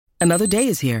Another day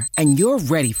is here, and you're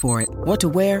ready for it. What to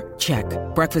wear? Check.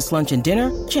 Breakfast, lunch, and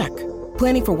dinner? Check.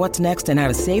 Planning for what's next and how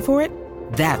to save for it?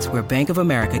 That's where Bank of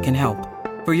America can help.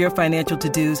 For your financial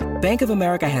to-dos, Bank of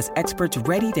America has experts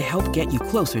ready to help get you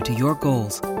closer to your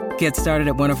goals. Get started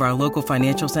at one of our local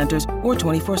financial centers or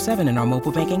 24/7 in our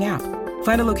mobile banking app.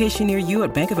 Find a location near you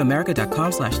at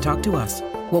bankofamerica.com/talktous.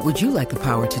 What would you like the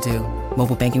power to do?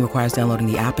 Mobile banking requires downloading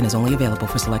the app and is only available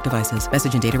for select devices.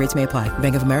 Message and data rates may apply.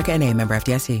 Bank of America N.A., member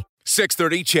FDIC.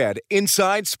 630 CHED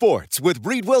Inside Sports with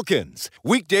Reed Wilkins.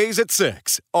 Weekdays at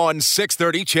 6 on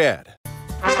 630 CHED.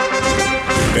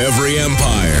 Every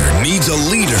empire needs a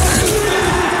leader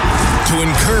to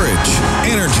encourage,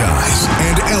 energize,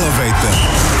 and elevate them.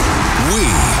 We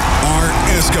are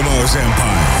Eskimos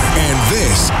Empire, and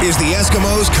this is the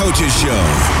Eskimos Coaches Show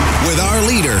with our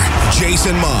leader,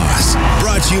 Jason Maas.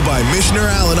 Brought to you by Michener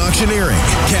Allen Auctioneering,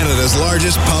 Canada's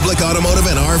largest public automotive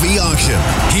and RV auction.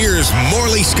 Here's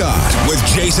Morley Scott with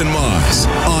Jason Maas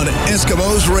on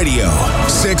Eskimos Radio,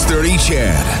 630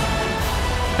 CHED.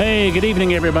 Hey, good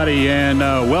evening, everybody, and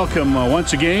welcome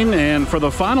once again, and for the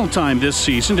final time this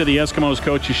season, to the Eskimos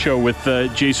Coaches Show with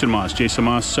Jason Maas. Jason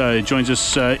Maas joins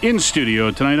us in studio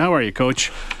tonight. How are you,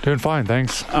 Coach? Doing fine,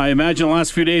 thanks. I imagine the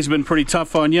last few days have been pretty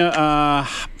tough on you.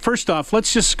 First off,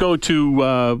 let's just go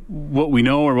to what we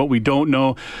know or what we don't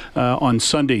know. On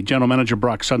Sunday, General Manager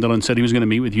Brock Sunderland said he was going to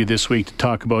meet with you this week to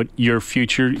talk about your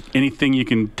future. Anything you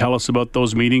can tell us about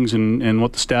those meetings and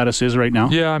what the status is right now?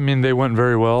 Yeah, I mean, they went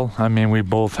very well. I mean, we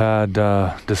both had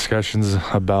discussions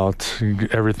about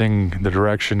everything, the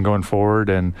direction going forward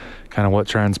and kind of what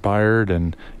transpired.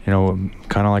 And, you know,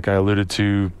 kind of like I alluded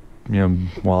to, you know,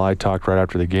 while I talked right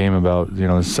after the game about, you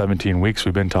know, the 17 weeks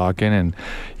we've been talking, and,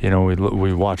 you know,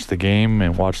 we watched the game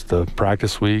and watched the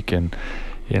practice week, and,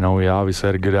 you know, we obviously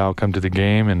had a good outcome to the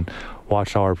game and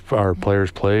watched how our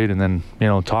players played, and then, you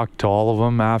know, talked to all of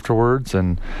them afterwards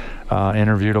and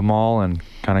interviewed them all and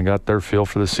kind of got their feel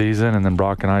for the season. And then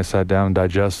Brock and I sat down and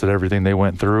digested everything they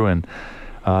went through and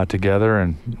together,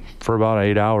 and for about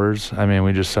 8 hours, I mean,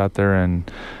 we just sat there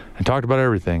and talked about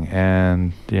everything.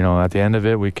 And, you know, at the end of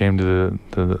it, we came to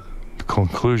the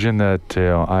conclusion that, you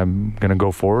know, I'm going to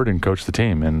go forward and coach the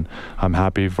team, and I'm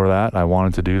happy for that. I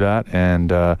wanted to do that,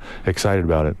 and excited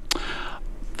about it.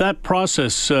 That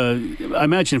process, I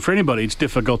imagine for anybody, it's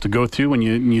difficult to go through when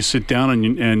you sit down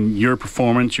and your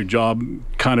performance, your job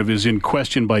kind of is in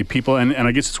question by people. And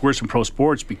I guess it's worse in pro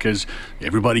sports because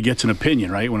everybody gets an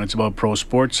opinion, right, when it's about pro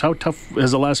sports. How tough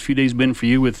has the last few days been for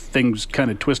you with things kind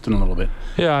of twisting a little bit?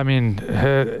 Yeah, I mean,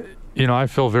 you know, I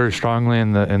feel very strongly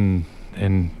in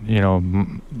you know,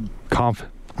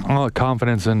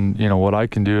 confidence in, you know, what I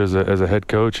can do as a head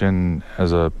coach and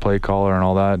as a play caller and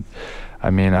all that. I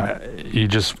mean,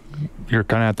 you're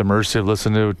kind of at the mercy of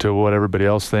listening to what everybody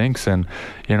else thinks. And,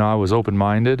 you know, I was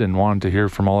open-minded and wanted to hear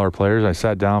from all our players. I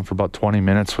sat down for about 20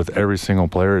 minutes with every single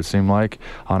player, it seemed like.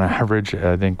 On average,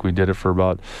 I think we did it for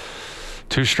about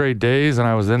 2 straight days, and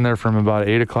I was in there from about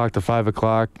 8 o'clock to 5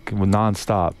 o'clock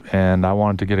nonstop. And I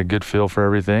wanted to get a good feel for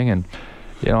everything. And,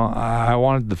 you know, I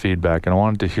wanted the feedback, and I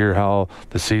wanted to hear how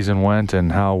the season went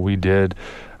and how we did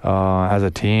as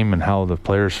a team and how the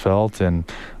players felt, and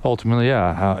ultimately,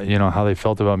 how they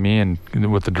felt about me and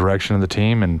with the direction of the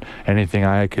team and anything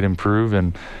I could improve,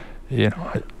 and you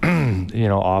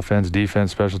know, offense, defense,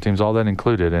 special teams, all that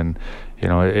included. And you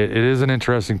know, it is an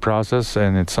interesting process,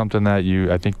 and it's something that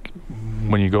I think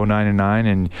when you go 9-9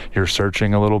 and you're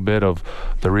searching a little bit of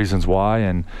the reasons why,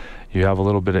 and you have a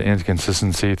little bit of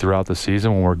inconsistency throughout the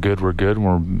season. When we're good, we're good. When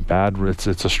we're bad, it's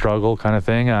a struggle kind of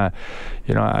thing.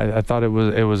 You know, I thought it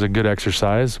was a good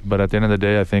exercise, but at the end of the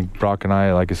day, I think Brock and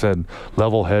I, like I said,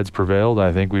 level heads prevailed.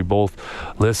 I think we both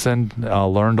listened,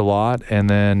 learned a lot, and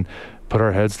then put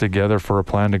our heads together for a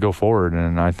plan to go forward.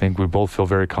 And I think we both feel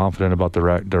very confident about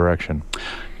the direction.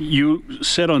 You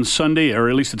said on Sunday, or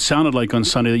at least it sounded like on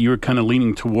Sunday, that you were kind of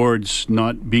leaning towards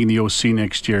not being the OC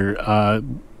next year.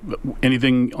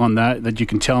 Anything on that you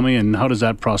can tell me, and how does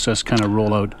that process kind of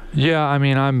roll out? Yeah, I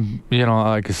mean, I'm, you know,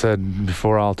 like I said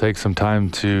before, I'll take some time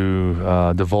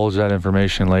to divulge that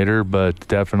information later, but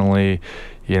definitely,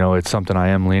 you know, it's something I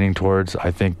am leaning towards. I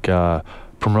think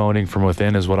promoting from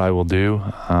within is what I will do.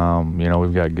 You know,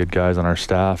 we've got good guys on our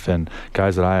staff and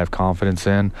guys that I have confidence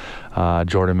in,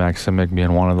 Jordan Maximic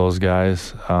being one of those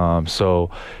guys.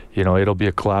 So, you know, it'll be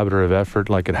a collaborative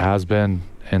effort like it has been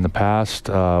in the past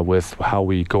with how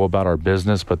we go about our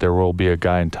business, but there will be a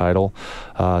guy in title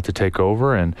to take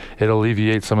over, and it'll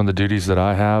alleviate some of the duties that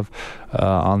I have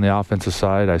on the offensive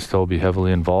side. I still be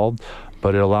heavily involved,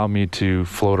 but it allowed me to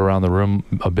float around the room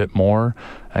a bit more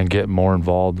and get more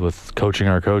involved with coaching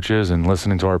our coaches and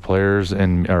listening to our players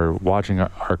or watching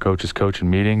our coaches coach in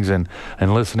meetings and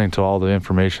listening to all the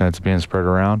information that's being spread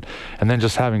around, and then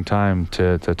just having time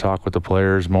to talk with the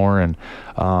players more and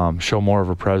show more of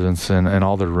a presence in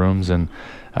all their rooms. And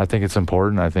I think it's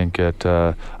important. I think it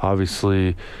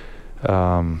obviously,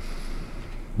 it's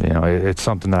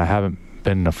something that I haven't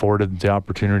been afforded the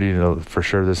opportunity to, for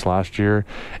sure, this last year,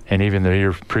 and even the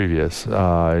year previous.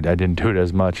 I didn't do it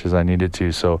as much as I needed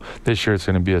to. So this year it's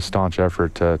going to be a staunch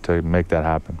effort to make that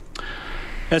happen.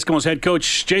 Eskimos head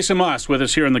coach Jason Maas with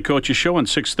us here on the Coaches Show on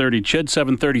 6:30. Ched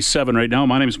 7:37 right now.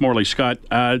 My name is Morley Scott.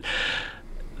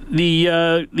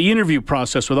 The interview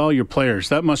process with all your players,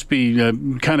 that must be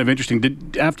kind of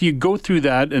interesting. After you go through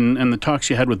that and the talks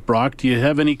you had with Brock, do you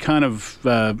have any kind of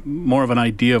more of an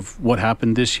idea of what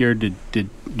happened this year? Did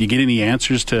you get any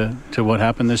answers to what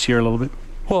happened this year a little bit?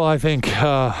 Well, I think,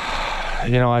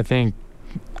 I think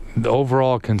the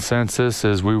overall consensus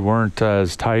is we weren't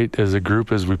as tight as a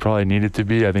group as we probably needed to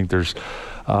be. I think there's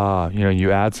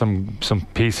you add some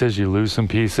pieces, you lose some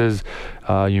pieces,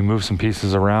 you move some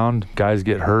pieces around, guys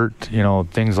get hurt,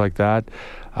 things like that.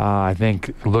 I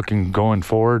think going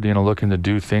forward, looking to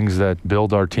do things that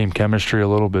build our team chemistry a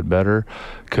little bit better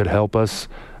could help us.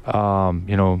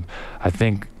 I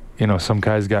think, some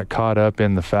guys got caught up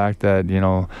in the fact that,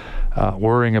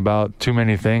 worrying about too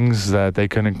many things that they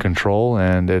couldn't control,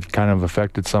 and it kind of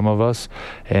affected some of us.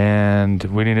 And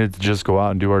we needed to just go out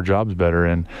and do our jobs better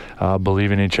and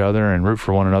believe in each other and root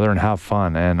for one another and have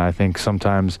fun. And I think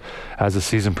sometimes as the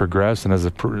season progressed and as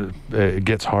it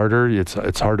gets harder,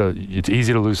 it's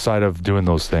easy to lose sight of doing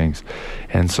those things.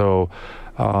 And so,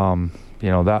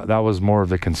 that was more of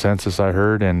the consensus I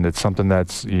heard, and it's something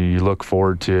that's you look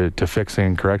forward to fixing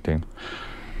and correcting.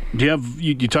 Do you have?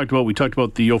 We talked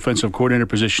about the offensive coordinator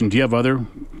position. Do you have other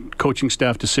coaching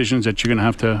staff decisions that you're going to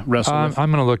have to wrestle with? I'm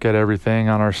going to look at everything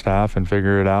on our staff and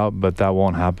figure it out, but that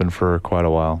won't happen for quite a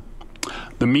while.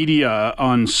 The media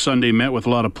on Sunday met with a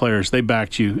lot of players. They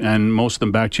backed you, and most of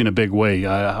them backed you in a big way.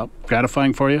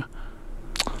 Gratifying for you?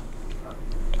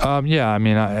 Yeah,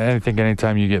 I think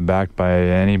anytime you get backed by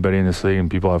anybody in this league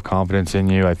and people have confidence in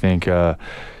you, I think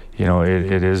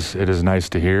it is nice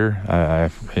to hear.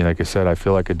 Like I said, I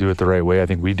feel like I do it the right way. I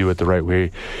think we do it the right way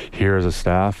here as a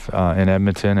staff in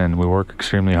Edmonton, and we work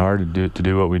extremely hard to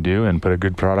do what we do and put a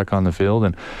good product on the field,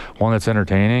 and one that's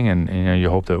entertaining, and you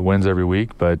hope that it wins every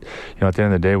week. But at the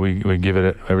end of the day, we give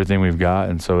it everything we've got,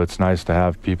 and so it's nice to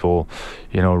have people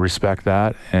respect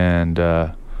that and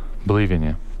believe in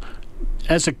you.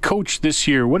 As a coach this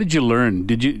year, what did you learn?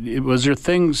 Was there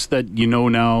things that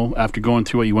now after going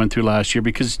through what you went through last year?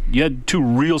 Because you had two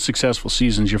real successful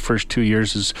seasons your first 2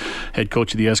 years as head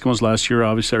coach of the Eskimos. Last year,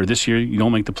 obviously, or this year, you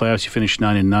don't make the playoffs. You finished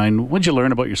 9-9. What did you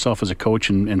learn about yourself as a coach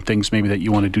and things maybe that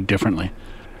you want to do differently?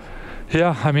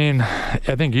 Yeah,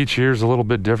 I think each year is a little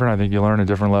bit different. I think you learn a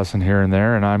different lesson here and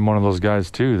there, and I'm one of those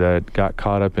guys too that got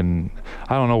caught up in,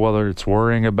 I don't know whether it's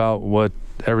worrying about what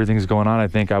everything's going on. I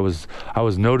think I was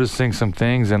noticing some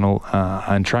things and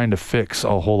trying to fix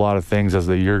a whole lot of things as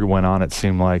the year went on. It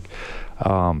seemed like,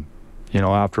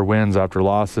 after wins, after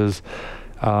losses,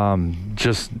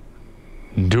 just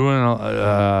doing,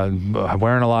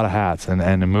 wearing a lot of hats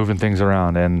and moving things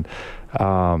around. And,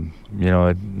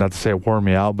 not to say it wore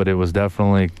me out, but it was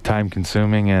definitely time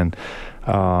consuming and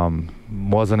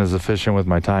wasn't as efficient with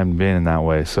my time being in that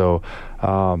way. So,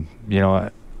 I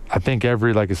think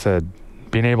like I said,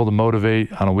 being able to motivate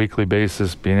on a weekly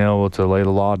basis, being able to lay the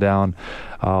law down,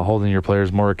 holding your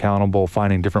players more accountable,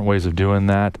 finding different ways of doing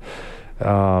that.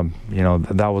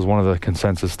 That was one of the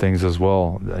consensus things as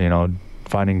well.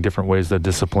 Finding different ways to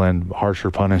discipline,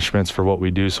 harsher punishments for what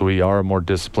we do, so we are a more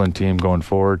disciplined team going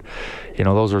forward.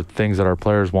 Those are things that our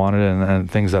players wanted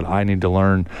and things that I need to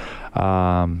learn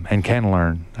and can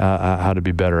learn how to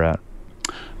be better at.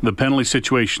 The penalty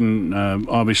situation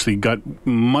obviously got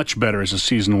much better as the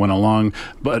season went along,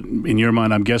 but in your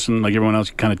mind, I'm guessing, like everyone else,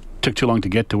 it kind of took too long to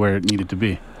get to where it needed to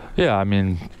be. Yeah,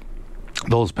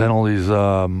 those penalties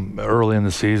early in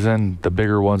the season, the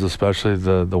bigger ones especially,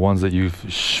 the ones that you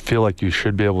feel like you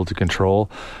should be able to control,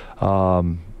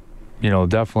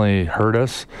 definitely hurt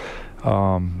us.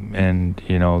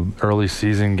 And early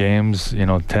season games,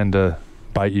 tend to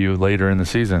bite you later in the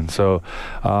season. So,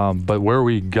 but where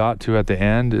we got to at the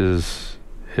end is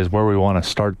where we want to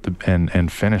start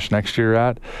and finish next year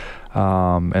at.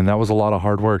 And that was a lot of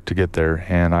hard work to get there.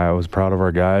 And I was proud of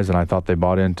our guys, and I thought they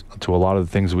bought into a lot of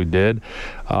the things we did.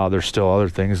 There's still other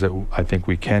things that I think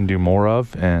we can do more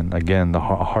of. And again, the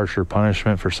harsher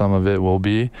punishment for some of it will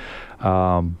be,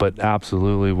 but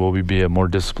absolutely will we be a more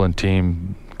disciplined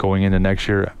team going into next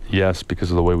year, yes, because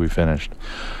of the way we finished.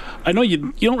 I know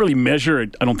you don't really measure,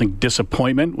 I don't think,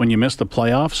 disappointment when you miss the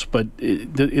playoffs, but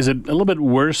is it a little bit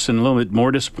worse and a little bit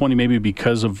more disappointing maybe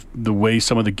because of the way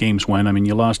some of the games went? I mean,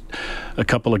 you lost a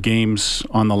couple of games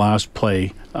on the last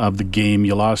play of the game.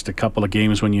 You lost a couple of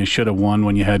games when you should have won,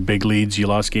 when you had big leads. You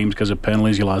lost games because of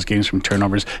penalties. You lost games from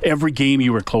turnovers. Every game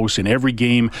you were close in. Every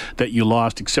game that you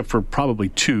lost, except for probably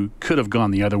 2, could have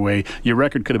gone the other way. Your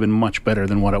record could have been much better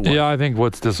than what it was. Yeah, I think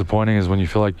what's disappointing is when you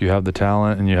feel like you have the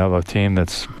talent and you have a team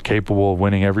that's capable of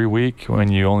winning every week,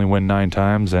 when you only win 9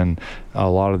 times and a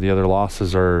lot of the other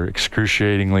losses are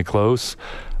excruciatingly close.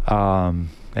 And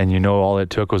you know all it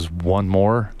took was one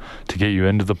more to get you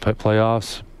into the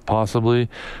playoffs, possibly.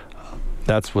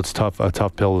 That's what's a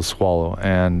tough pill to swallow.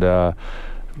 And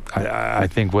I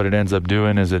think what it ends up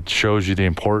doing is it shows you the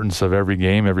importance of every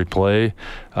game, every play,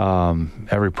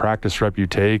 every practice rep you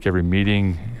take, every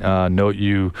meeting note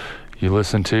you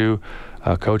listen to,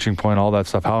 coaching point, all that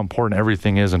stuff, how important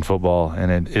everything is in football.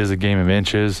 And it is a game of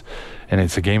inches, and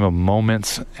it's a game of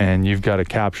moments, and you've got to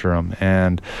capture them.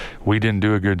 And we didn't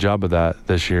do a good job of that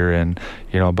this year. And,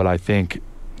 but I think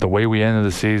the way we ended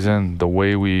the season, the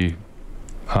way we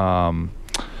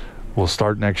will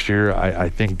start next year, I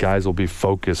think guys will be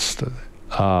focused,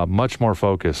 much more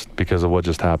focused because of what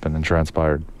just happened and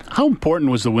transpired. How important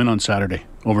was the win on Saturday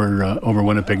over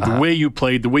Winnipeg? The way you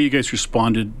played, the way you guys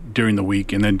responded during the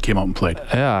week and then came out and played.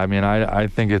 Yeah, I mean, I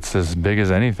think it's as big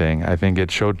as anything. I think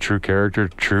it showed true character,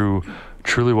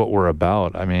 truly what we're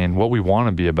about. I mean, what we want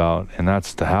to be about, and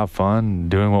that's to have fun,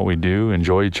 doing what we do,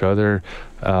 enjoy each other,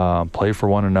 play for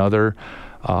one another.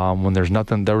 When there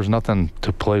was nothing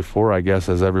to play for, I guess,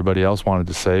 as everybody else wanted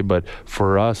to say. But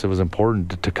for us, it was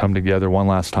important to come together one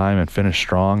last time and finish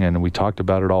strong. And we talked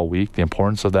about it all week, the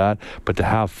importance of that. But to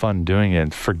have fun doing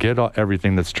it, forget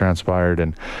everything that's transpired,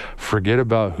 and forget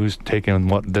about who's taking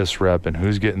this rep and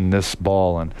who's getting this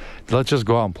ball. And let's just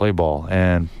go out and play ball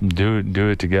and do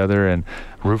it together and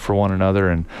root for one another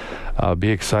and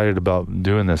be excited about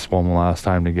doing this one last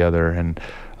time together. And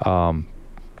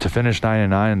to finish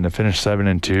 9-9 and to finish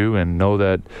 7-2 and know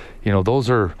that, those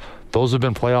have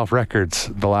been playoff records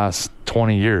the last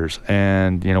 20 years.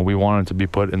 And, we wanted to be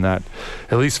put in that,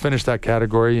 at least finish that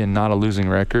category and not a losing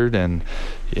record. And,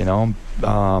 again,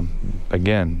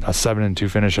 a 7-2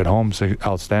 finish at home is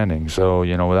outstanding. So,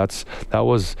 that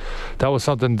was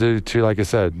something to, like I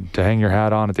said, to hang your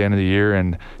hat on at the end of the year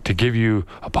and to give you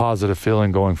a positive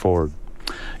feeling going forward.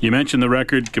 You mentioned the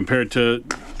record compared to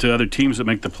other teams that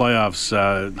make the playoffs.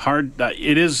 Hard.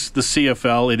 It is the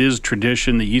CFL. It is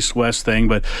tradition, the East-West thing,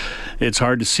 but it's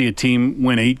hard to see a team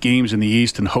win 8 games in the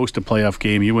East and host a playoff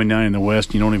game. You win 9 in the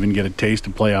West, you don't even get a taste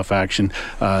of playoff action.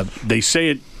 They say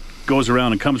it goes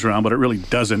around and comes around, but it really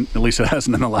doesn't. At least it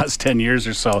hasn't in the last 10 years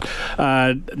or so.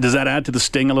 Does that add to the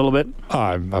sting a little bit?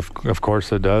 Of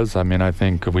course it does. I mean, I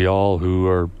think we all who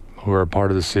are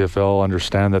part of the CFL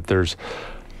understand that there's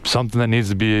something that needs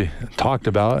to be talked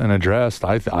about and addressed.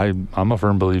 I'm a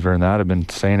firm believer in that. I've been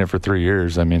saying it for 3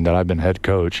 years. I mean, that I've been head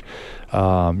coach.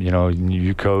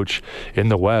 You coach in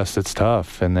the West, it's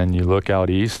tough. And then you look out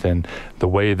East and the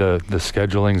way the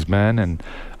scheduling's been and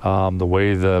the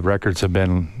way the records have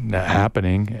been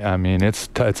happening. I mean, it's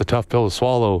a tough pill to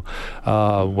swallow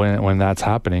when that's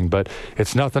happening, but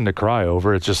it's nothing to cry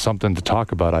over. It's just something to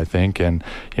talk about, I think. And,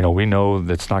 we know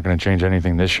that's not going to change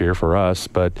anything this year for us,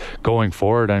 but going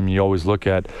forward, I mean, you always look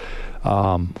at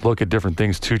different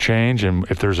things to change, and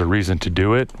if there's a reason to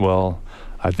do it, well,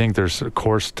 I think there's a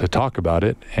course to talk about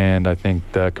it, and I think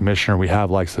the commissioner we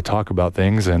have likes to talk about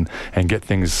things and get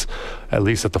things at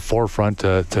least at the forefront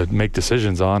to make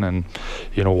decisions on, and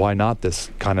why not this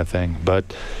kind of thing.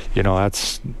 But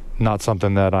that's not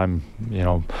something that I'm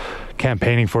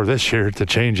campaigning for this year to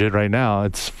change it right now.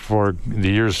 It's for the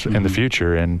years in the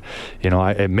future, and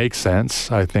it makes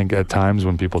sense, I think, at times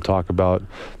when people talk about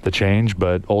the change,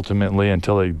 but ultimately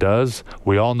until it does,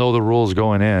 we all know the rules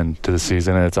going in to the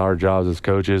season, and it's our jobs as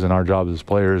coaches and our jobs as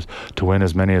players to win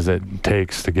as many as it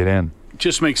takes to get in.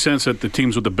 Just makes sense that the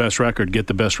teams with the best record get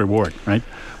the best reward, right?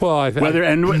 Well,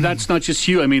 and that's not just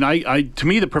you. I mean, to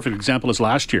me, the perfect example is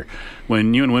last year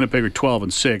when you and Winnipeg are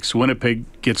 12-6. Winnipeg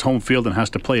gets home field and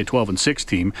has to play a 12-6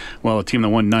 team, while a team that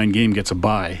won 9 games gets a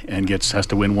bye and has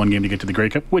to win 1 game to get to the Grey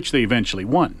Cup, which they eventually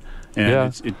won.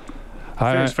 And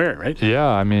it's fair, right? Yeah,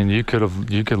 I mean, you could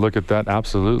look at that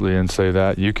absolutely and say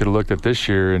that. You could have looked at this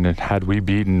year, and had we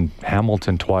beaten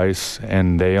Hamilton twice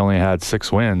and they only had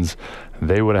 6 wins,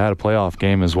 they would have had a playoff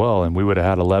game as well, and we would have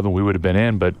had 11. We would have been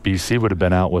in, but BC would have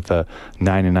been out with a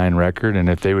 9-9 record. And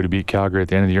if they would have beat Calgary at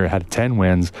the end of the year, had 10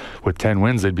 wins, with 10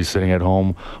 wins, they'd be sitting at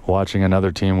home watching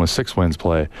another team with 6 wins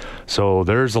play. So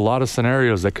there's a lot of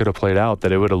scenarios that could have played out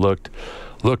that it would have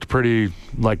looked pretty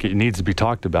like it needs to be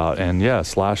talked about. And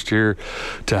yes, last year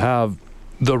to have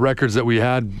the records that we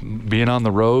had being on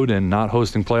the road and not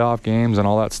hosting playoff games and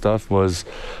all that stuff was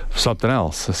something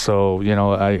else. So,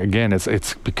 again,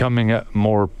 it's becoming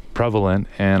more prevalent,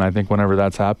 and I think whenever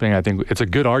that's happening, I think it's a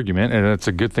good argument and it's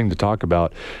a good thing to talk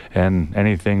about, and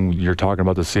anything you're talking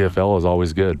about the CFL is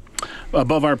always good.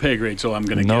 Above our pay grade, so I'm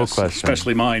going to guess. No question.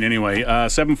 Especially mine anyway.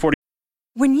 7:40.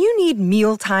 When you need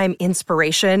mealtime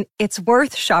inspiration, it's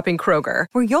worth shopping Kroger,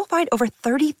 where you'll find over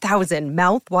 30,000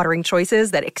 mouth-watering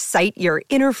choices that excite your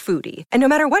inner foodie. And no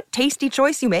matter what tasty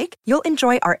choice you make, you'll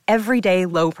enjoy our everyday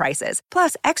low prices,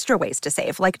 plus extra ways to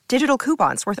save, like digital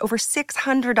coupons worth over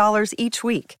 $600 each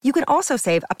week. You can also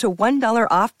save up to $1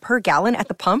 off per gallon at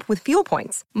the pump with fuel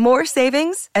points. More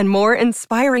savings and more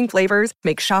inspiring flavors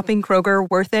make shopping Kroger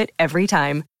worth it every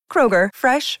time. Kroger,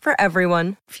 fresh for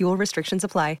everyone. Fuel restrictions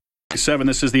apply. 7.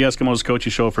 This is the Eskimos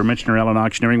Coaches Show for Michener Allen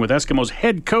Auctioneering with Eskimos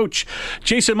head coach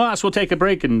Jason Maas. We'll take a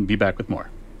break and be back with more.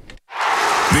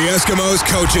 The Eskimos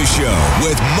Coaches Show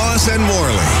with Maas and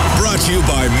Morley. Brought to you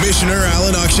by Michener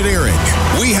Allen Auctioneering.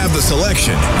 We have the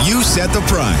selection. You set the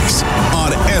price.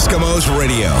 On Eskimos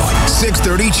Radio,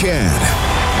 630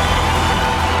 CHED.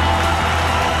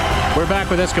 We're back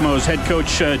with Eskimos head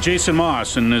coach Jason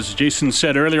Maas, and as Jason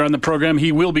said earlier on the program,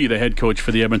 he will be the head coach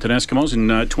for the Edmonton Eskimos in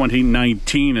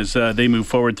 2019 as they move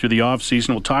forward through the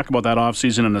offseason. We'll talk about that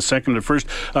offseason in a second. But first,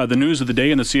 the news of the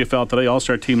day in the CFL today,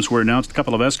 All-Star teams were announced. A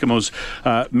couple of Eskimos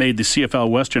made the CFL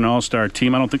Western All-Star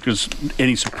team. I don't think there's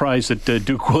any surprise that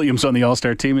Duke Williams on the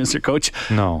All-Star team is their coach.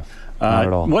 No. Not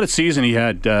at all. What a season he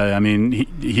had.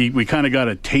 We kind of got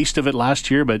a taste of it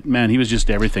last year, but, man, he was just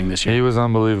everything this year. He was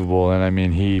unbelievable.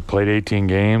 And, he played 18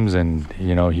 games, and,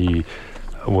 he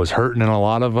was hurting in a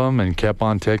lot of them and kept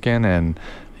on ticking. And,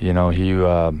 he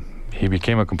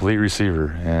became a complete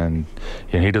receiver. And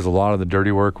he does a lot of the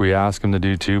dirty work we ask him to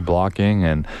do, too, blocking.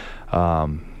 And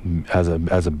as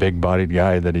a big-bodied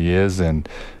guy that he is, and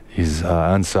he's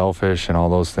unselfish and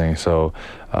all those things. So,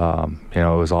 it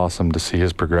was awesome to see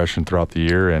his progression throughout the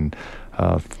year, and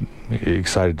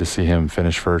excited to see him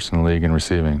finish first in the league in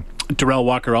receiving. Darrell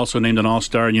Walker also named an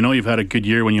All-Star. And you've had a good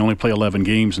year when you only play 11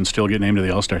 games and still get named to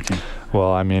the All-Star team.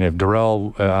 Well, if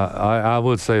Darrell, I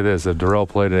would say this, if Darrell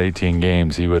played at 18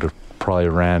 games, he would have probably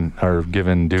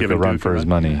given Duke a run for his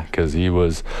money, because he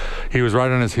was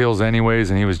right on his heels anyways,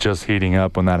 and he was just heating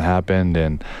up when that happened.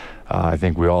 And I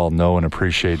think we all know and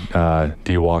appreciate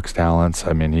D-Walk's talents.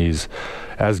 He's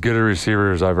as good a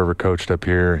receiver as I've ever coached up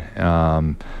here.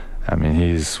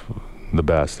 He's the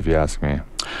best, if you ask me.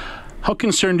 How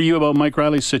concerned are you about Mike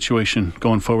Riley's situation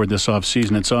going forward this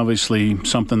offseason? It's obviously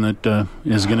something that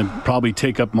is going to probably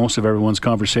take up most of everyone's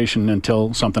conversation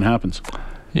until something happens.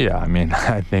 Yeah,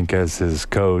 I think as his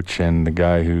coach and the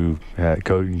guy who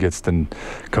gets to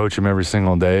coach him every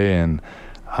single day, and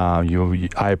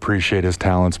I appreciate his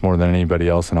talents more than anybody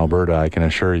else in Alberta, I can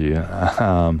assure you.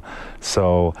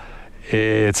 So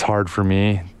it's hard for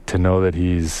me to know that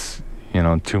he's,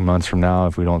 2 months from now,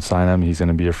 if we don't sign him, he's going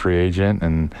to be a free agent.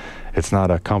 And it's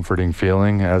not a comforting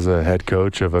feeling as a head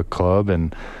coach of a club,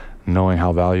 and knowing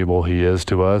how valuable he is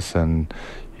to us, and,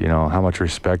 how much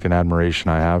respect and admiration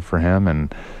I have for him.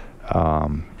 And,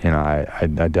 I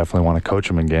definitely want to coach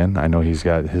him again. I know he's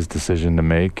got his decision to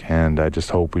make, and I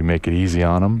just hope we make it easy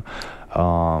on him,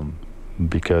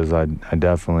 because I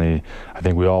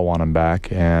think we all want him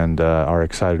back, and are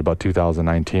excited about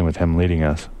 2019 with him leading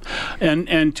us. And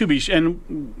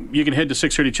you can head to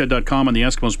 630ched.com on the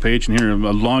Eskimos page and hear a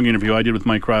long interview I did with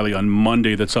Mike Riley on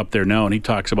Monday that's up there now, and he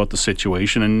talks about the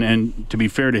situation. And to be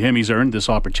fair to him, he's earned this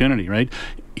opportunity, right?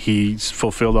 He's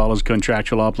fulfilled all his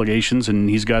contractual obligations, and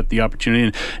he's got the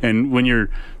opportunity. And when you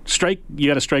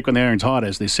got to strike when the iron's hot,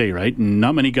 as they say, right? And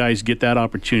not many guys get that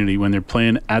opportunity when they're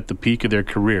playing at the peak of their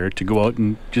career to go out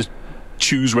and just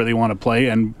choose where they want to play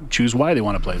and choose why they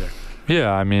want to play there.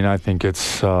 Yeah, I think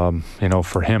it's,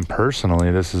 for him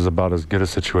personally, this is about as good a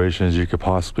situation as you could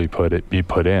possibly be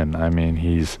put in.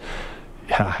 He's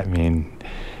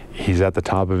at the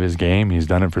top of his game. He's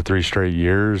done it for 3 straight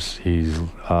years. He's,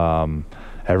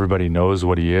 everybody knows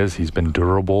what he is. He's been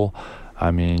durable.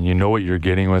 You know what you're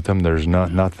getting with him. There's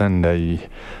nothing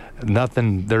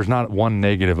there's not one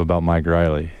negative about Mike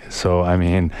Riley. So,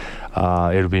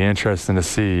 it'll be interesting to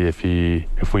see if we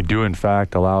do in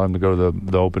fact allow him to go to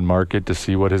the open market to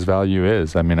see what his value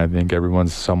is. I think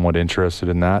everyone's somewhat interested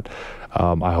in that.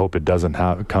 I hope it doesn't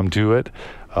come to it.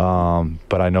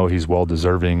 But I know he's well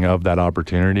deserving of that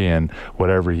opportunity, and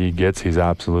whatever he gets, he's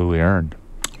absolutely earned.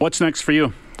 What's next for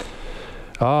you?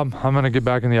 I'm going to get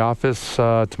back in the office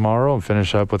tomorrow and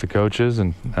finish up with the coaches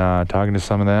and talking to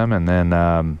some of them. And then,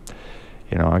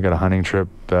 I got a hunting trip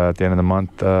at the end of the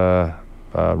month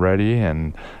ready,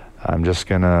 and I'm just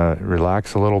going to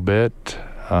relax a little bit.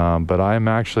 But I'm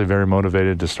actually very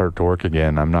motivated to start to work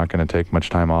again. I'm not going to take much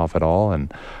time off at all,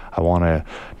 and I want to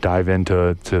dive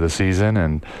into the season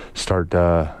and start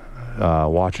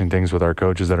watching things with our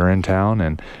coaches that are in town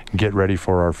and get ready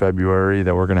for our February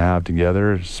that we're going to have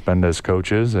together, spend as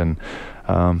coaches, and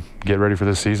get ready for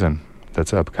this season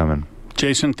that's upcoming.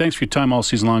 Jason, thanks for your time all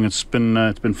season long. It's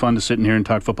been fun to sit in here and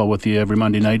talk football with you every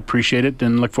Monday night. Appreciate it,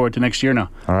 and look forward to next year now.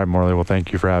 All right, Morley. Well,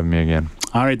 thank you for having me again.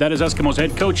 All right, that is Eskimos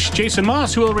head coach Jason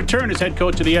Maas, who will return as head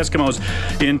coach of the Eskimos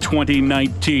in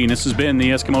 2019. This has been the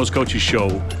Eskimos Coaches Show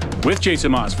with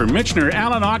Jason Maas for Michener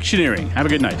Allen Auctioneering. Have a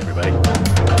good night, everybody.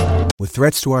 With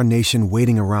threats to our nation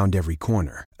waiting around every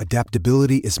corner,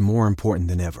 adaptability is more important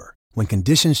than ever. When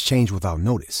conditions change without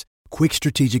notice, quick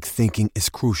strategic thinking is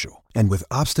crucial. And with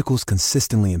obstacles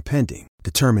consistently impending,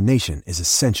 determination is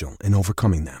essential in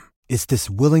overcoming them. It's this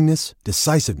willingness,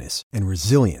 decisiveness, and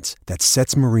resilience that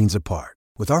sets Marines apart.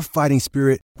 With our fighting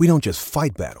spirit, we don't just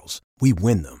fight battles, we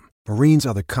win them. Marines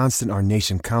are the constant our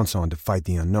nation counts on to fight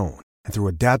the unknown. And through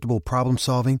adaptable problem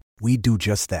solving, we do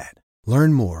just that.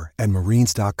 Learn more at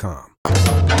marines.com.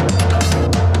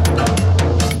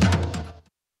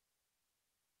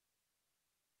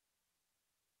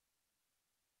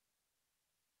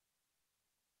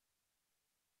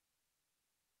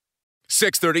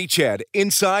 .630 CHED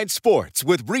Inside Sports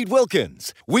with Reed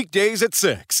Wilkins. Weekdays at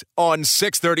 6 on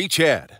 630 CHED.